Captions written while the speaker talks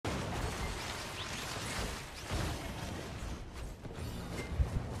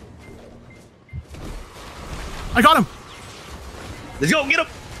I got him. Let's go, get him.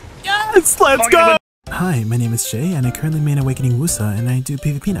 Yes, let's go. Hi, my name is Jay, and I currently main Awakening Woosa, and I do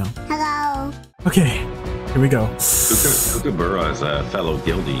PvP now. Hello. Okay, here we go. Kookaburra is a fellow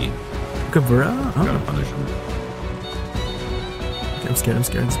guildie. Kookaburra? Oh. Gotta punish him. Okay, I'm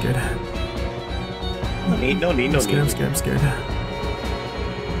scared. No need. I'm scared. I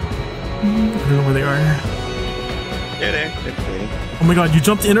don't know where they are. They're Oh my god, you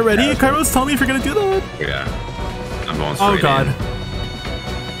jumped in already? Kairos, tell me if you're gonna do that. Yeah. I'm going straight in. Oh god.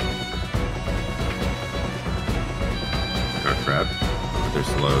 Oh crap. But they're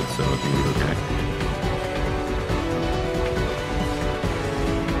slowed, so I think we're okay.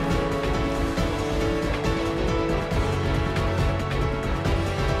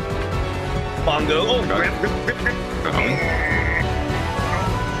 Bongo. Oh, grip.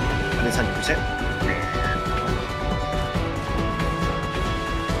 That is 100%.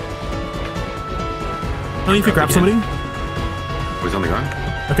 I need to grab somebody. Oh, he's on the ground.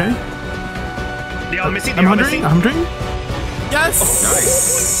 Okay. They all missing. I'm hungry. Yes! Oh,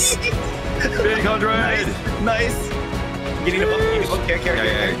 nice. Big 100. Nice. Getting the book.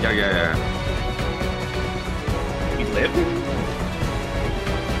 Yeah. You live?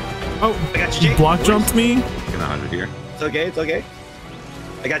 Oh, I got you, you Jake. block jumped me. Getting 100 here. It's okay.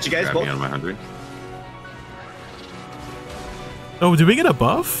 I got you guys Grab both. me on my 100. Oh, did we get a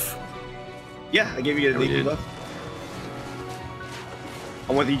buff? Yeah, I gave you a lead buff.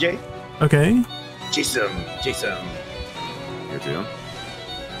 I'm with you, Jay. Okay. Jason. Here too.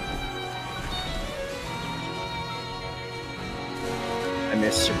 I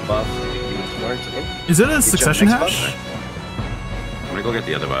missed your buff. Is it a succession hash? I'm gonna go get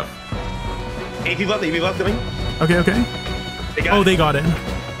the other buff. AP buff coming. Okay. They got it.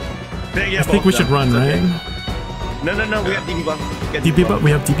 I think we should run, right? No, we got DP buff. DP buff?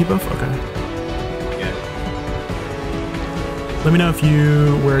 We have DP buff? Okay. Yeah. Let me know if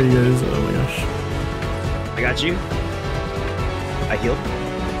you... Where are you guys? Oh my gosh. I got you. I healed.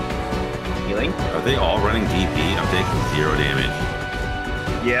 Healing. Are they all running DP? I'm taking 0 damage.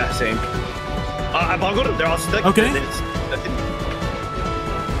 Yeah, same. I bongoed them. They're all stuck. Okay.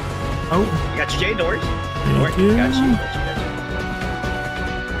 Oh. I got you, Jay. No worries. Thank you. Got you.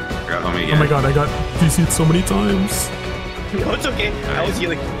 Grab on me again. Oh my god, I got DC'd so many times. No, it's okay. I was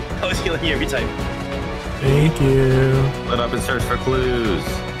healing you every time. Thank you. Let up and search for clues.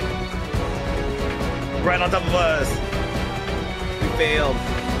 Right on top of us. We failed.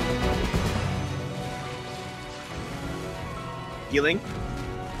 Healing.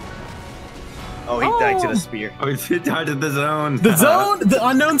 Oh, he died to the spear. Oh, he died to the zone. The zone? The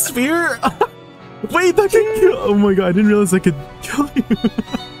unknown sphere? Wait, that can kill. Oh my god, I didn't realize I could kill you.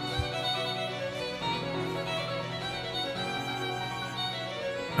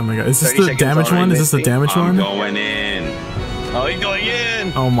 Oh my god, is this the damage one? Is this the damage one? I'm going in. Oh, he's going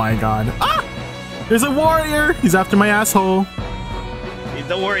in. Oh my god. Ah! There's a warrior. He's after my asshole.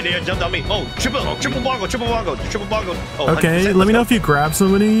 Don't worry, they jumped on me. Oh, triple bongo. Oh, okay, let me know if you grab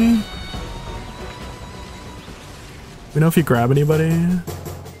somebody. Let me know if you grab anybody.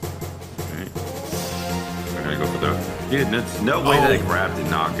 Alright. We're gonna go for the... Dude, there's no way that a grab did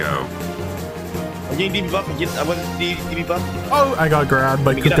not go. I'm getting DB buff. I want DB buff. Oh, I got grabbed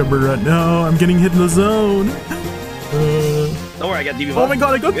by Kookaburra. No, I'm getting hit in the zone. Don't worry, I got DB buff. Oh my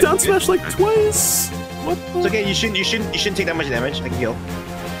god, I got down smash like twice. What the? It's okay, you shouldn't take that much damage. I can heal.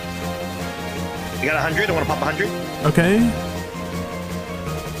 I got 100. I want to pop 100. Okay.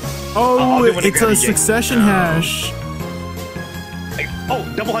 Oh, it's a succession hash. Oh,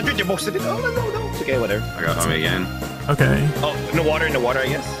 double 100. They're both sitting. Oh no. It's okay, whatever. I got on me again. Okay. Oh, in the water, I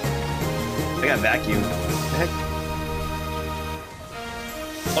guess. I got vacuum. What the heck?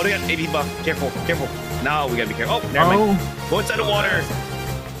 Oh, they got AP buff. Careful. Now we gotta be careful. Oh, never mind. Go inside the water.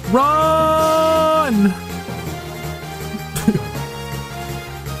 Run!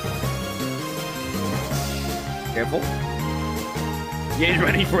 Careful. Yeah, he's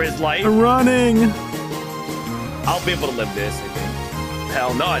running for his life. I'm running. I'll be able to live this, I think.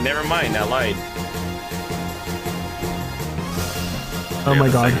 Hell no, never mind. I lied. Oh my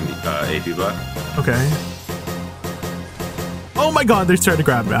god. AP buff. Okay. Oh my god, they tried to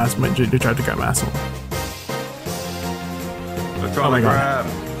grab ass. They tried to grab asshole. Oh my god.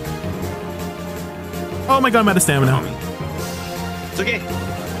 Oh my god, I'm out of stamina. It's okay.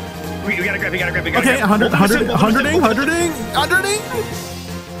 We gotta grab. Okay, 100ing.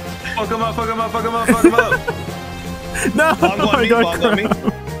 Fuck him up. No, I got crap.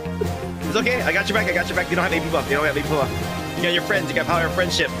 It's okay. I got your back. You don't have AP buff. You got your friends. You got power of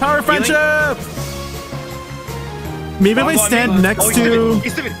friendship. Power of friendship. Maybe if I stand next to...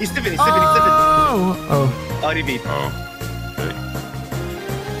 He's stiffing. Oh! On EV. Oh. Okay.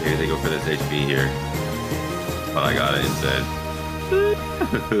 Maybe they go for this HP here. But I got it instead.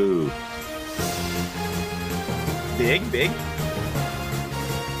 Big.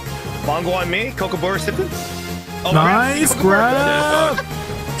 Bongo on me. Kookaburra sipping. Oh, nice grab.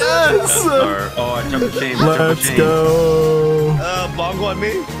 Yes. Oh, I jumped the chain. Let's go. Bongo on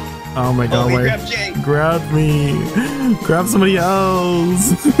me. Oh my god. Oh, he grabbed Jay. Grab me. Grab somebody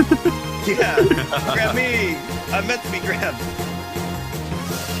else. Yeah. Grab me. I meant to be grabbed.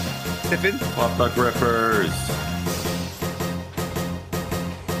 Sipping. Pop duck rippers.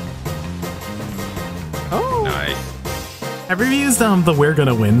 Oh. Nice. Have you used the "We're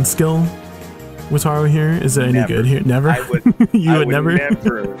Gonna Win" skill? Wataru here? Is it any good here? Never? I would, you would never?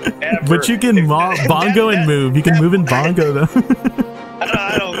 Ever. But you can bongo and move. You can move in bongo though.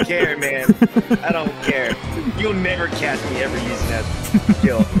 I don't care, man. I don't care. You'll never catch me ever using that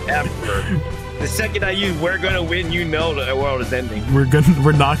skill ever. The second I use "We're Gonna Win," you know the world is ending.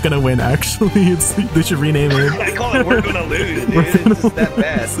 We're not gonna win. Actually, they should rename it. I call it "We're Gonna Lose." Dude. It's just that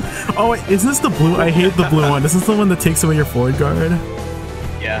bad. Oh wait, is this the blue? I hate the blue one. Is this the one that takes away your forward guard?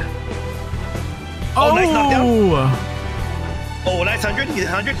 Yeah. Oh, nice knockdown. Oh, nice 100. He's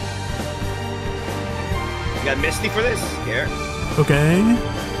 100. You got Misty for this? Here. Okay.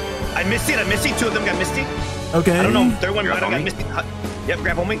 I missed it. Two of them got Misty. Okay. I don't know. Third one, I Grab got Misty. Yep,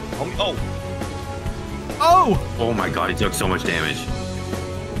 grab homie. Oh. Oh my god, he took so much damage.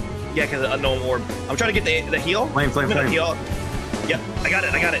 Yeah, because of unknown orb. I'm trying to get the heal. Flame. Heal. Yep, I got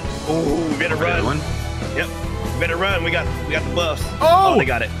it. Oh, we better run. One. Yep, better run. We got the buffs. Oh, they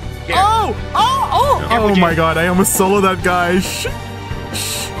got it. Here. Oh my god, I almost soloed that guy. Shh.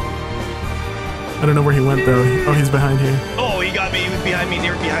 I don't know where he went though. Oh, he's behind here. Oh, he got me. He was behind me.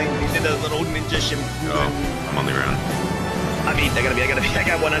 They were behind me. He did a little ninja shim. Oh, I'm on the ground. I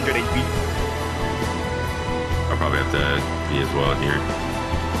got 100 HP. I'll probably have to be as well here.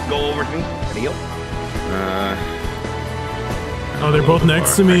 Go over to me. Heal. Oh, they're both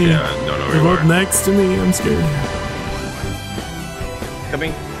next to me. They're both next to me. I'm scared.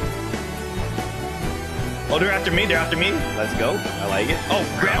 Coming. Oh, they're after me. Let's go. I like it. Oh,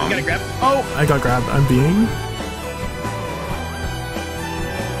 grab. Gotta grab. Oh, I got grabbed. I'm being.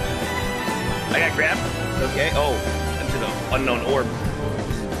 I got grabbed. Okay. Oh, into the unknown orb.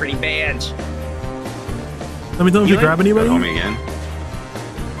 Pretty bad. Let me know if you grab anybody. Got me again.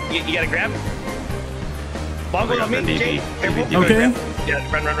 You gotta grab. Bongo on me. Jay. Careful. Okay. Yeah,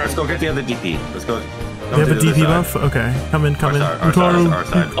 run. Let's go get the other DP. Let's go. They have a DP buff? Okay. Come in. Our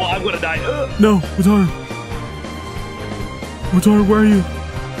side. Oh, I'm gonna die. No, Wataru. Wataru, where are you?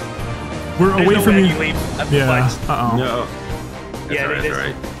 We're away from you. Yeah. Uh-oh. No. Yeah, that's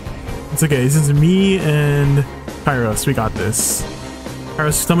right. It's okay. This is me and Kairos. We got this.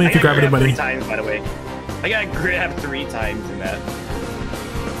 Kairos, tell me if you grab anybody. 3 times, by the way. I got grabbed 3 times in that.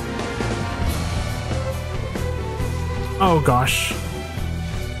 Oh gosh.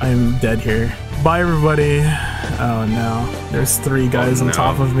 I'm dead here. Bye everybody. Oh no. There's 3 guys on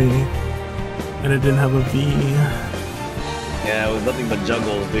top of me. And it didn't have a V. Yeah, it was nothing but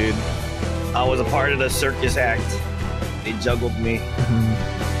juggles, dude. I was a part of the circus act. They juggled me.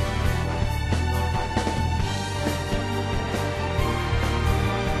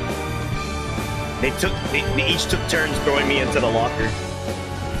 They each took turns throwing me into the locker.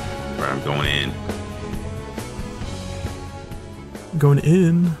 Where I'm going in. Going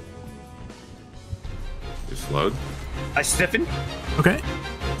in. Just load. I stiffened. Okay.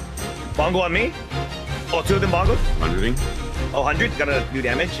 Bongo on me. Oh, 2 of them bongos. 100. Oh, 100. Gotta do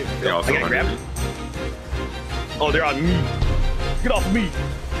damage. They also I gotta grab. Oh, they're on me. Get off me.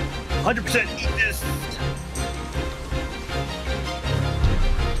 100% eat this.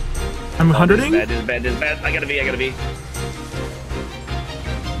 I'm 100ing? This is bad. I gotta be. Okay.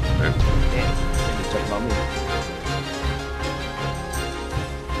 Damn. They just jumped on me.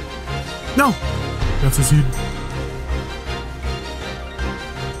 No! That's a seed.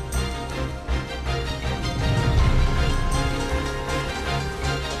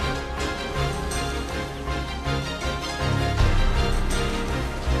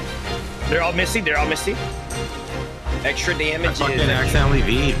 They're all missing. Extra damage. I fucking accidentally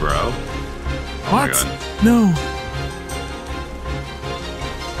V'd, bro. Oh what? No.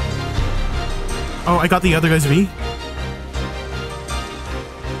 Oh, I got the other guy's V.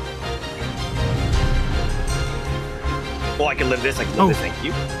 Oh, I can live this. This. Thank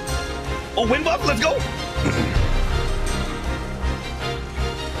you. Oh, win buff. Let's go.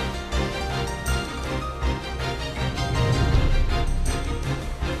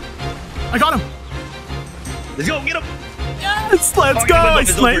 I got him. Let's go. Get him. Yes, let's go. I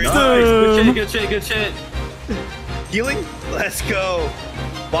sniped him. Good shit. Healing? Let's go.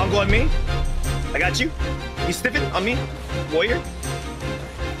 Bongo on me. I got you. You sniffing on me, warrior?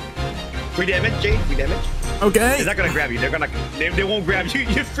 Free damage, Jay. Free damage. Okay. It's not gonna grab you. They won't grab you.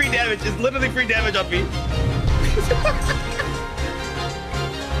 You're free damage. It's literally free damage on me.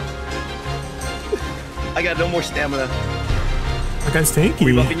 I got no more stamina. That guy's tanky.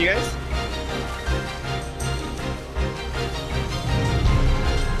 We buffing you guys?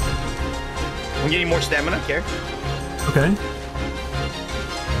 I'm getting more stamina. Care? Okay.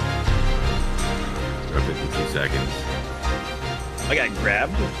 52 seconds. I got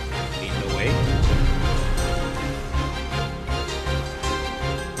grabbed. Ain't no way.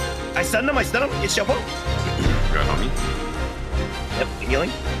 I stunned him. It's Shuffle. Grab on me. Yep,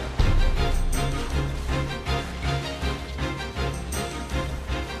 healing.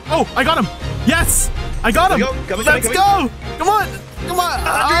 Oh, I got him. Yes, I got him. Let's go. Come on. Come on.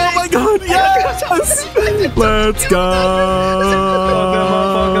 Oh my God. Yes. Let's go.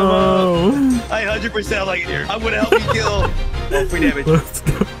 I 100% like here. I'm gonna help you kill. Oh, free damage. Let's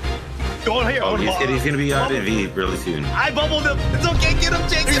go. Go on here. Oh, he's gonna be out of EV really soon. I bubbled him. It's okay. Get him,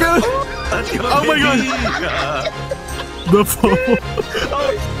 Jake. Let's go. Oh my God. The fall.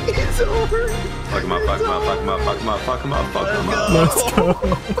 Oh, it's over. Fuck him up, fuck him up, fuck him up, fuck him up, fuck him up, fuck him up. Let's go.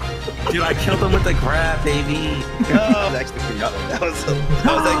 Dude, I killed him with the grab, baby. Oh, actually, that was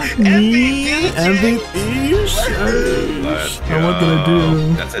like MVP. What did I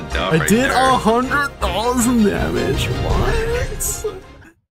do? That's a dub I right did there. 100,000 damage. What?